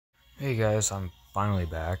Hey guys, I'm finally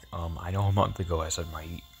back. I know a month ago I said my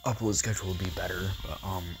upload schedule would be better, but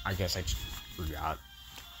I guess I just forgot.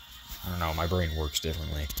 I don't know, my brain works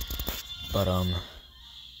differently. But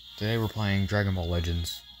today we're playing Dragon Ball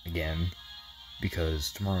Legends again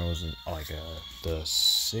because tomorrow is like the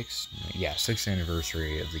sixth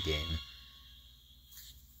anniversary of the game.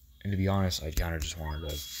 And to be honest, I kind of just wanted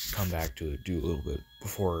to come back to it, do a little bit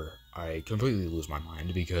before I completely lose my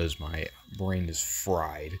mind because my brain is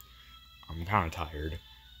fried. I'm kind of tired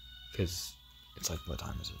because it's like, what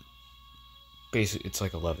time is it? Basically, it's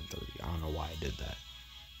like 11:30. I don't know why I did that.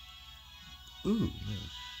 Ooh.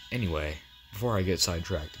 Anyway, before I get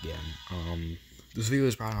sidetracked again, this video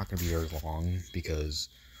is probably not going to be very long because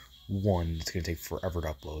one, it's going to take forever to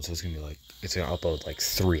upload. So it's going to upload like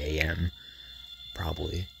 3 a.m.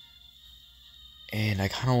 probably. And I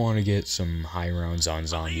kind of want to get some high rounds on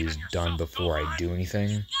zombies done before I do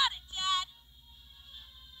anything.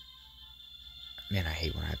 Man, I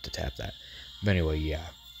hate when I have to tap that. But anyway, yeah.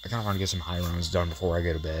 I kind of want to get some high rounds done before I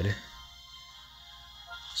go to bed.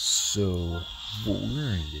 So, what we're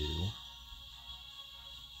going to do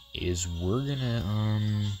is we're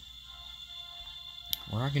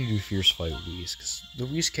not going to do Fierce Fight with Whis, because the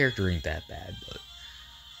Whis character ain't that bad, but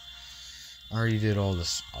I already did all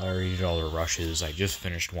the rushes. I just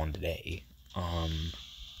finished one today.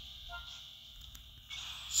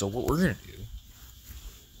 So what we're going to do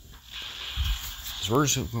is we're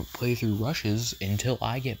just going to play through rushes until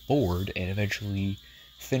I get bored and eventually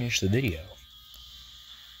finish the video.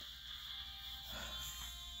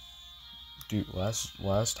 Dude,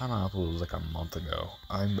 last time I uploaded was like a month ago.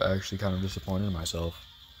 I'm actually kind of disappointed in myself.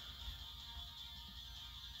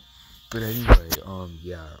 But anyway, I'm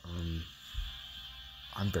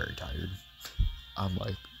very tired. I'm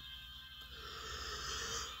like,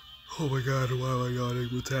 oh my god, why am I yawning?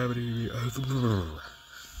 What's happening to me?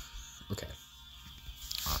 Okay.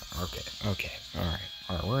 Alright,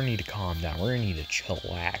 we're gonna need to calm down. We're gonna need to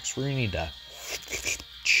chillax. We're gonna need to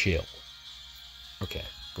chill. Okay,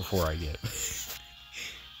 before I get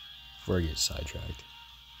sidetracked.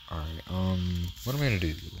 Alright, what am I gonna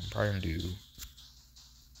do? I'm gonna do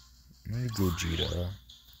Gogeta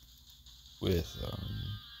with,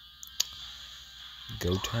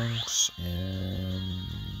 Gotenks,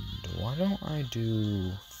 and why don't I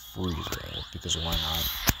do Frieza? Because why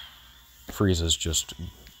not? Frieza's just,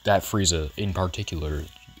 that Frieza in particular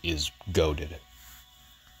is goated.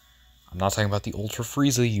 I'm not talking about the Ultra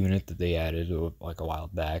Frieza unit that they added like a while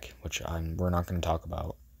back, which we're not going to talk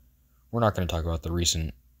about. We're not going to talk about the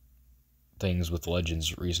recent things with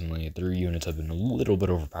Legends recently. Their units have been a little bit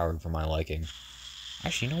overpowered for my liking.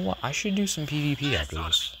 Actually, you know what? I should do some PvP after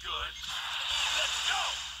this.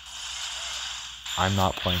 I'm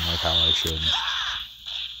not playing like how I should.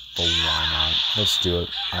 But why not? Let's do it.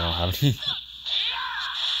 I don't have any.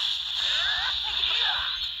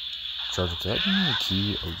 Charger, did that give me a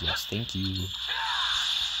key? Oh yes, thank you.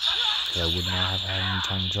 Okay, I would not have had any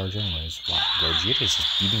time to charge anyways. Wow, Gogeta's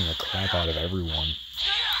just beating the crap out of everyone.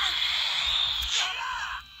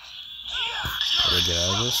 How do I get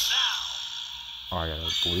out of this? Oh, I got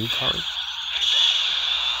a blue card?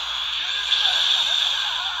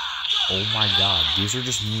 Oh my god, these are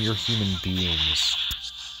just mere human beings.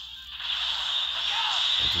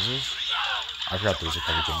 What is this? I forgot there was a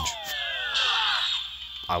cover change.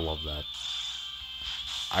 I love that.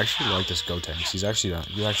 I actually like this Gotenks. He's actually not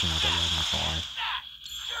that bad, I'm not gonna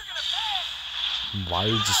lie. Why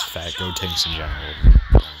just fat Gotenks in general?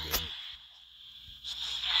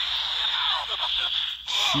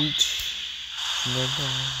 Shoot.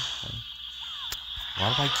 Why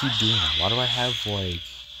do I keep doing that? Why do I have, like,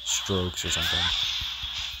 strokes or something?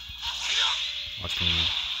 Watch me.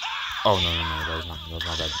 Oh, no, that was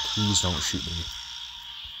not bad. Please don't shoot me.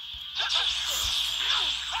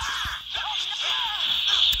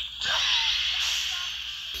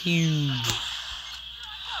 Pew.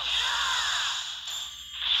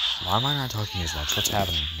 Why am I not talking as much? What's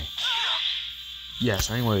happening to me? Yes,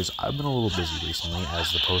 anyways, I've been a little busy recently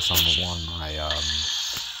as my post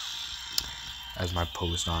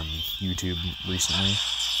on YouTube recently.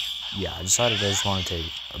 Yeah, I decided I just want to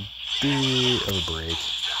take a bit of a break.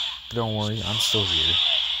 But don't worry, I'm still here.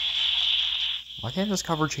 Why can't this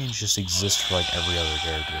cover change just exist for like every other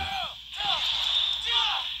character?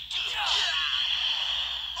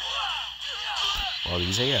 Well,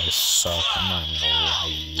 these AIs suck, I'm not even gonna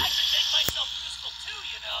lie.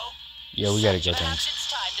 Yeah, we gotta get things.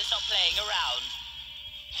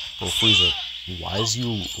 Bro, Frieza, why is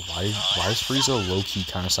Frieza low-key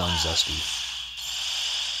kinda sound zesty?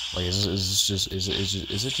 Like, is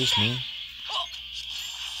it just me?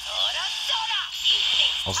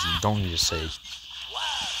 Also, you don't need to say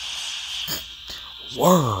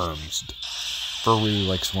worms. Fur really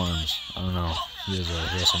likes worms. I don't know. He has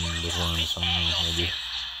something with worms. I don't know.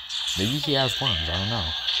 Maybe he has worms. I don't know.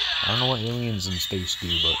 I don't know what aliens in space do,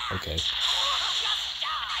 but okay.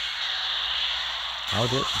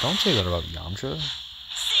 Don't say that about Yamcha.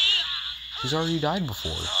 He's already died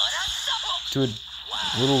before. To a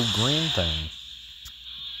little green thing.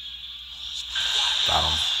 Got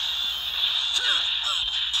him.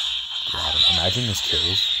 Imagine this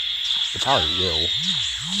kills. It probably will.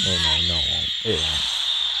 No, it won't. It won't.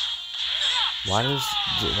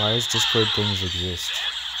 Why does Discord things exist?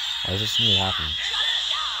 Why does this need to happen?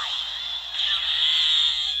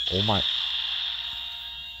 Oh my.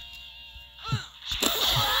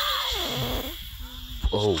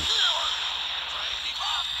 Oh.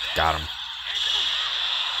 Got him.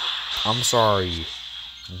 I'm sorry.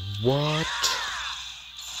 What?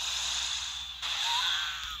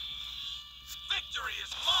 Victory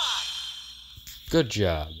is mine. Good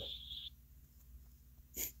job.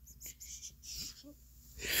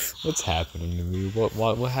 What's happening to me? What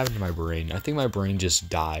happened to my brain? I think my brain just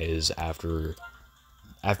dies after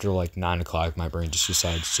like 9 o'clock. My brain just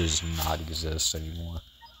decides to just not exist anymore.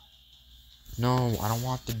 No, I don't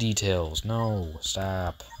want the details. No,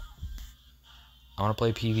 stop. I want to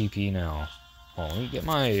play PvP now. Oh, let me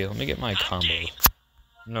get my combo.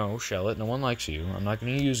 No, Shallot, no one likes you. I'm not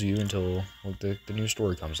gonna use you until the new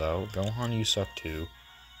story comes out. Gohan, you suck too.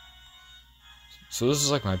 So this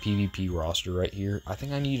is like my PvP roster right here. I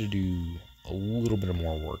think I need to do a little bit of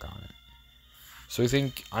more work on it. So I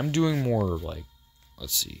think I'm doing more like,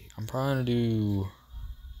 let's see. I'm probably gonna do.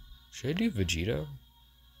 Should I do Vegito?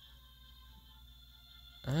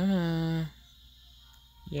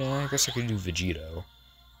 Yeah, I guess I could do Vegito.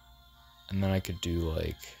 And then I could do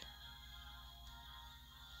like.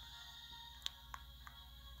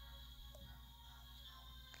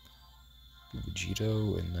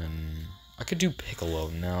 Vegito, and then I could do Piccolo.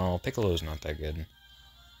 No, Piccolo's not that good.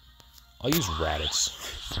 I'll use Raditz.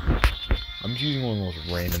 I'm choosing one of the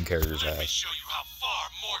most random characters I have. Let me show you how far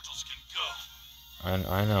mortals can go.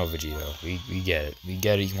 I know, Vegito. We get it. We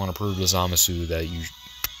get it. You want to prove to Zamasu that you.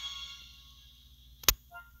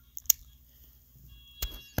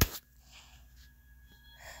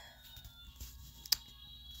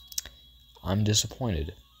 I'm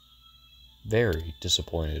disappointed. Very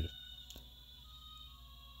disappointed.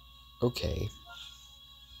 Okay.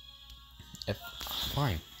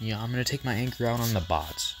 Fine. Yeah, I'm gonna take my anger out on the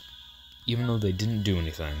bots. Even though they didn't do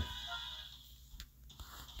anything.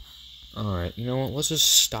 Alright, you know what? Let's just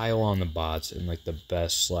style on the bots in like the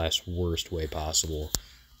best / worst way possible.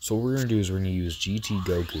 So what we're gonna do is we're gonna use GT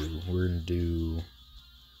Goku. We're gonna do.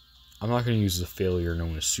 I'm not gonna use the failure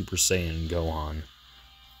known as Super Saiyan Gohan.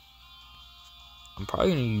 I'm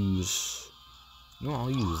probably gonna use. No,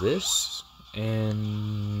 I'll use this.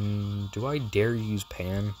 And do I dare use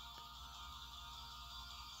Pan?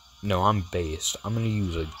 No, I'm based. I'm gonna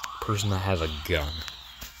use a person that has a gun.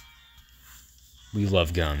 We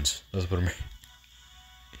love guns. That's what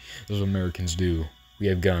Americans do. We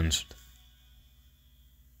have guns.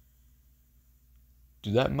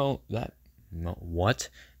 Dude, what?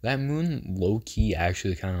 That moon low-key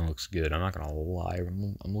actually kind of looks good. I'm not gonna lie.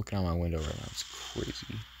 I'm looking out my window right now. It's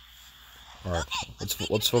crazy. All right, let's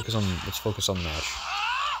focus on the match.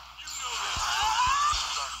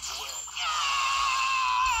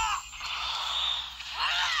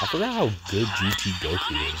 I forgot how good GT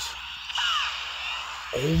Goku is.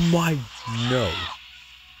 Oh my no!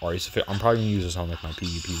 Alright, so I'm probably gonna use this on like my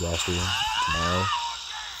PvP roster tomorrow.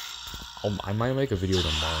 I might make a video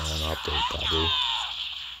tomorrow on an update probably.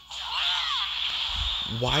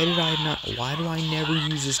 Why do I never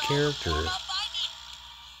use this character?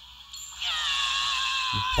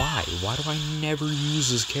 Why? Why do I never use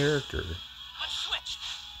this character?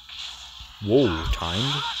 Whoa,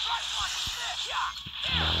 timed?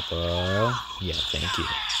 Nappa. Yeah, thank you.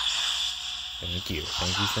 Thank you.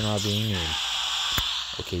 Thank you for not being mean.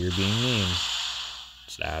 Okay, you're being mean.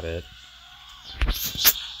 Stab it.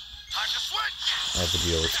 Alright,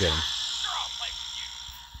 Vegito, let's get him.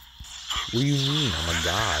 What do you mean? I'm a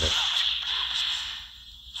god.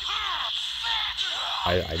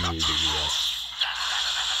 I needed to do that.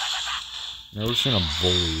 Never seen a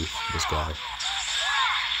bully this guy.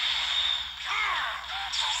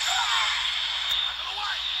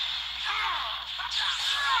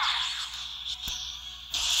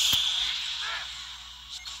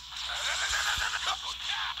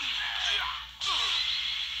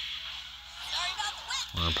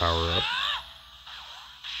 I'm gonna power up.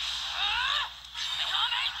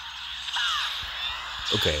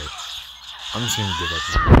 Okay. I'm just gonna give up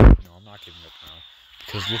now. No, I'm not giving up now.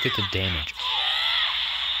 Because look at the damage.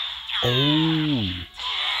 Oh.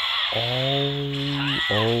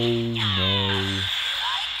 Oh no.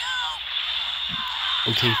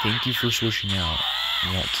 Okay, thank you for switching out.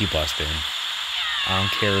 You won't keep last spin. I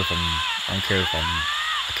don't care if I'm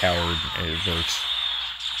a coward. It works.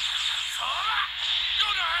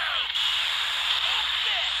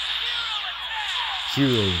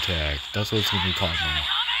 Hero attack. That's what it's gonna be called now.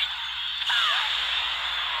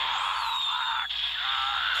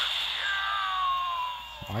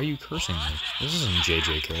 Why are you cursing me? This isn't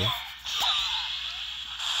JJK.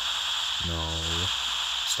 No.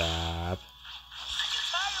 Stop.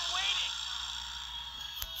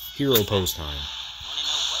 Hero pose time.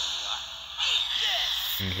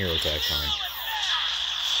 And hero attack time.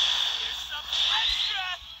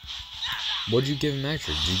 What'd you give him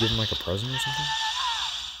extra? Did you give him like a present or something?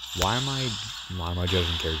 Why am I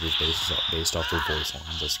judging characters based off their voice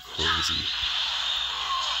lines? That's crazy.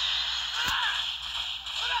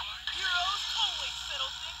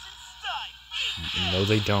 No,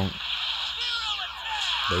 they don't.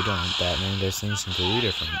 They don't. Batman does things completely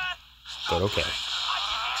different. But okay.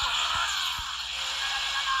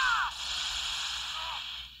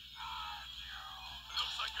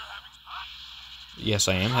 Yes,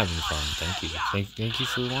 I am having fun. Thank you. Thank you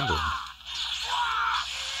for wondering.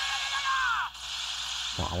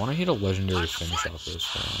 Well, I want to hit a legendary finish off this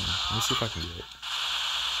thing. Let me see if I can do it.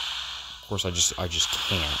 Of course, I just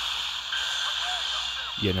can't.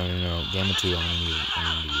 Yeah, no. Gamma 2, I'm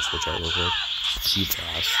gonna need to switch out real quick. Keep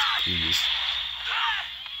fast, please.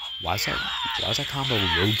 Why is that combo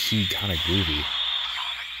low-key kind of groovy?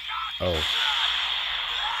 Oh.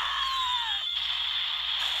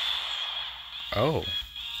 Oh.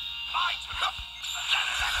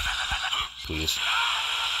 Please.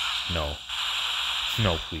 No.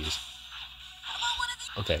 No, please.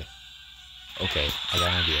 Okay. Okay, I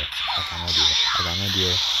got an idea.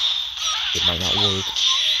 It might not work.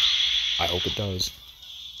 I hope it does.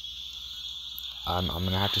 I'm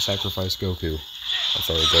gonna have to sacrifice Goku. I'm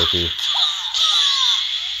sorry, Goku.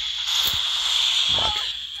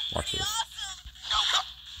 Watch this.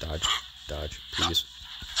 Dodge, please.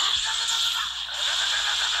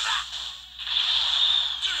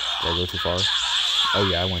 Did I go too far? Oh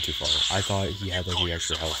yeah, I went too far. I thought he had like the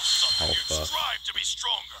extra health.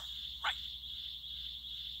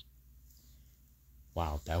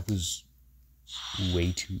 Wow, that was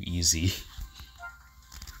way too easy.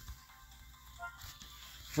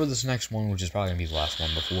 For this next one, which is probably gonna be the last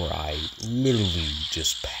one before I literally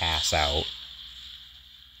just pass out,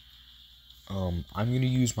 I'm gonna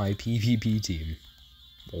use my PvP team.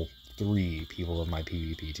 Well, 3 people of my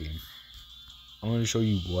PvP team. I'm gonna show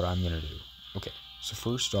you what I'm gonna do. Okay, so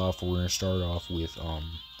first off, we're gonna start things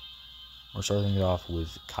off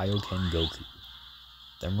with Kaioken Goku.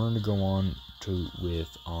 Then we're gonna go on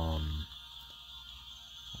with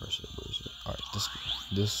where is it? Alright,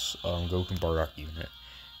 this Goku Bardock unit.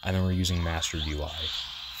 And then we're using Master UI.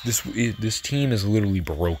 This team is literally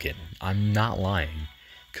broken. I'm not lying.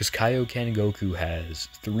 Because Kaioken Goku has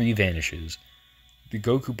 3 vanishes. The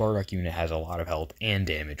Goku Bardock unit has a lot of health and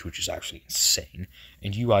damage, which is actually insane.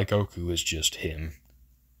 And UI Goku is just him.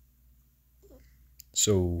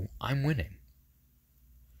 So, I'm winning.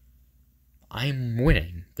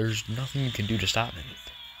 There's nothing you can do to stop me.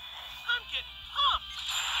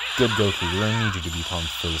 Good Goku, we're gonna need you to be pumped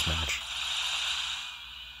for this match.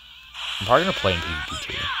 I'm probably gonna play in PvP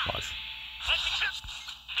too. Watch.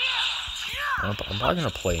 I'm probably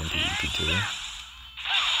gonna play in PvP too.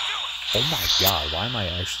 Oh my god, why am I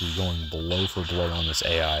actually going blow for blow on this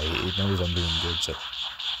AI? It knows I'm doing good, so...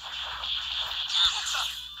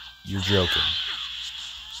 You're joking.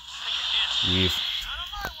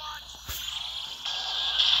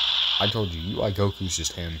 I told you, UI Goku's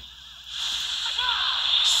just him.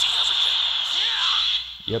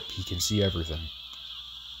 Yep, he can see everything.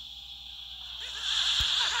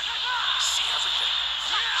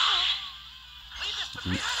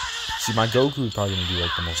 See, my Goku is probably going to do,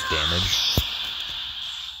 like, the most damage.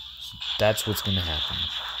 So that's what's going to happen.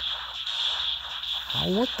 Oh,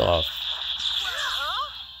 what the...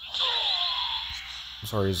 I'm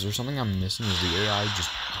sorry, is there something I'm missing? Is the AI just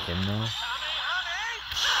him now?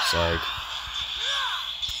 It's like...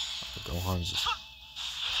 Gohan's just...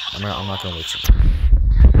 I'm not going to waste it.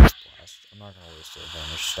 I'm not going to waste a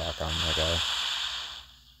damage stock on that guy.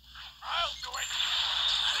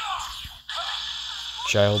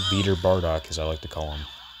 Child Beater Bardock, as I like to call him.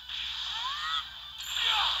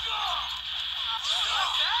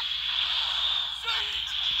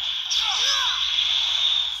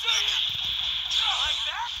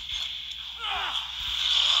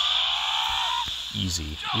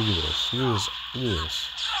 Easy. Look at this. Look at this. Look at this.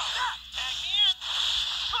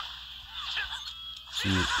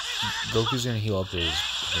 See, Goku's gonna heal up his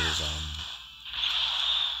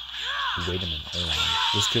wait a minute, hold on.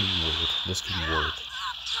 This could work. This could work.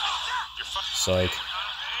 Psych.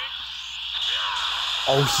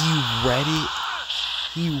 Oh, he read it?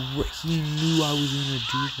 He knew I was gonna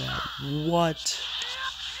do that. What?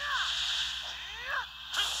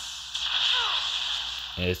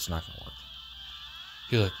 It's not gonna work.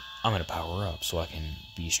 He's like, I'm gonna power up so I can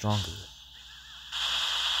be stronger.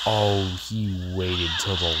 Oh, he waited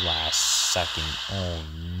till the last second. Oh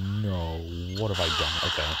no, what have I done?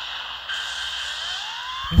 Okay.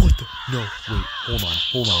 What the? No, wait, hold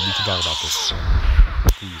on, we can talk about this.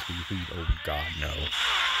 Please, oh god, no.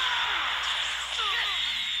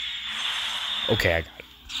 Okay, I got it.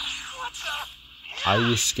 I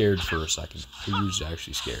was scared for a second. He was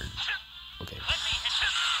actually scared. Okay.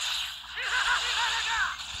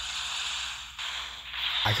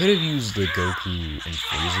 I could have used the Goku and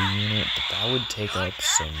Frieza unit, but that would take up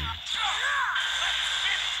some...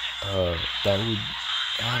 that would...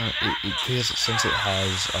 I don't know, because since it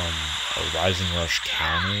has, a Rising Rush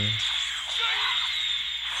counter...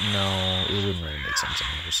 No, it wouldn't really make sense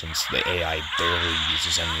anymore, since the AI barely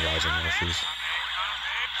uses any Rising Rushes.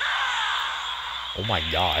 Oh my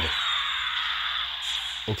god.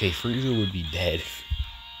 Okay, Frieza would be dead.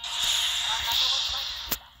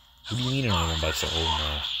 What do you mean another one bites the... Oh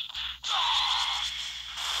no.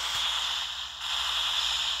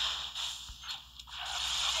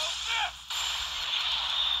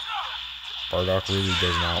 Bardock really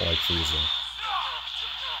does not like Frieza.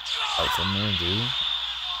 Alright, so I'm gonna do...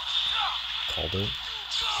 Called it.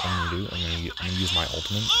 What I'm gonna do, I'm gonna use my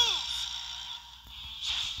ultimate.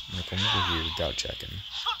 I'm gonna come over here, dodge check him.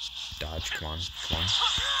 Dodge, come on.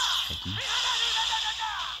 Thank you.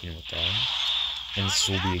 Hit him with that. And this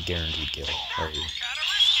will be a guaranteed kill, right here.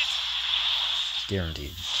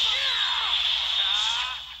 Guaranteed.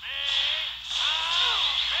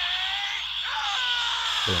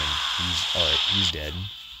 Boom. Alright, he's dead.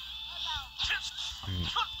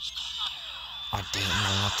 Oh damn,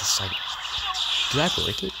 no, not the sight. Did I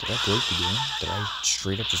break it? Did I break the game? Did I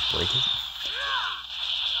straight up just break it?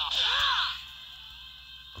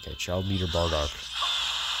 Okay, child leader Bardock.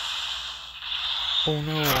 Oh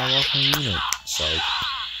no, I lost my unit. Psych.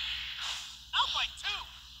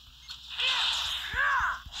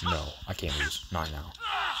 No, I can't lose. Not now.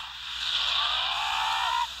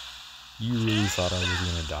 You really thought I was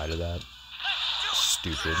gonna die to that?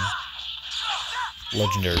 Stupid.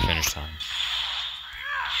 Legendary finish time.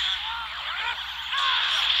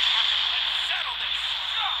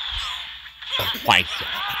 Oh my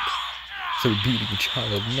god. So beating a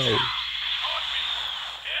child, no.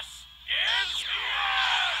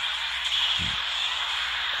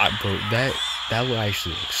 Bro, that would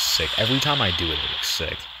actually look sick. Every time I do it, it looks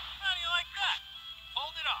sick. How do you like that?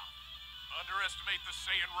 Hold it off. Underestimate the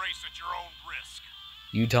Saiyan race at your own risk.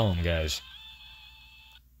 You tell him, guys.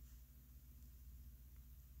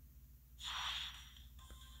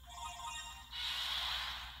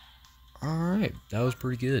 Alright, that was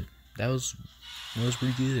pretty good. That was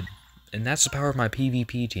pretty good. And that's the power of my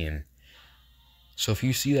PvP team. So if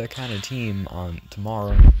you see that kind of team on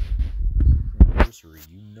tomorrow anniversary,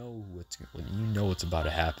 you know what's about to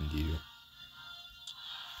happen to you.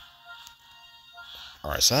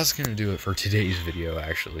 Alright, so that's gonna do it for today's video,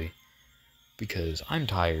 actually. Because I'm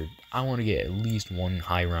tired. I want to get at least one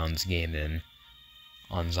high rounds game in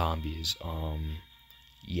on zombies.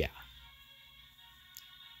 Yeah.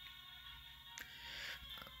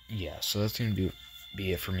 Yeah, so that's gonna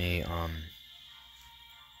be it for me.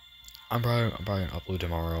 I'm probably gonna upload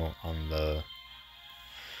tomorrow on the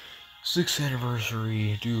 6th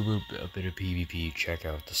anniversary, do a bit of PvP, check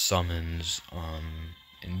out the summons,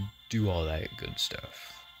 and do all that good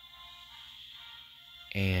stuff.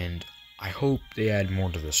 And I hope they add more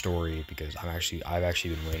to the story, because I've actually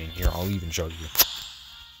been waiting. Here, I'll even show you.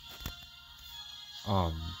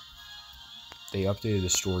 They updated the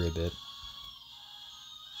story a bit,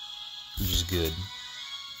 which is good,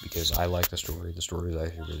 because I like the story. The story is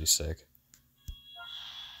actually really sick.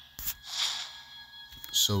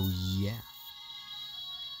 So yeah,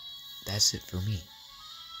 that's it for me.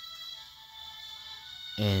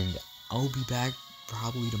 And I'll be back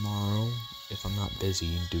probably tomorrow if I'm not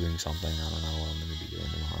busy doing something. I don't know what I'm gonna be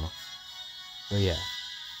doing tomorrow. But yeah,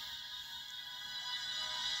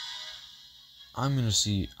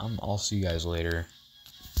 I'll see you guys later.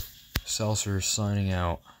 Seltzer signing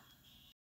out.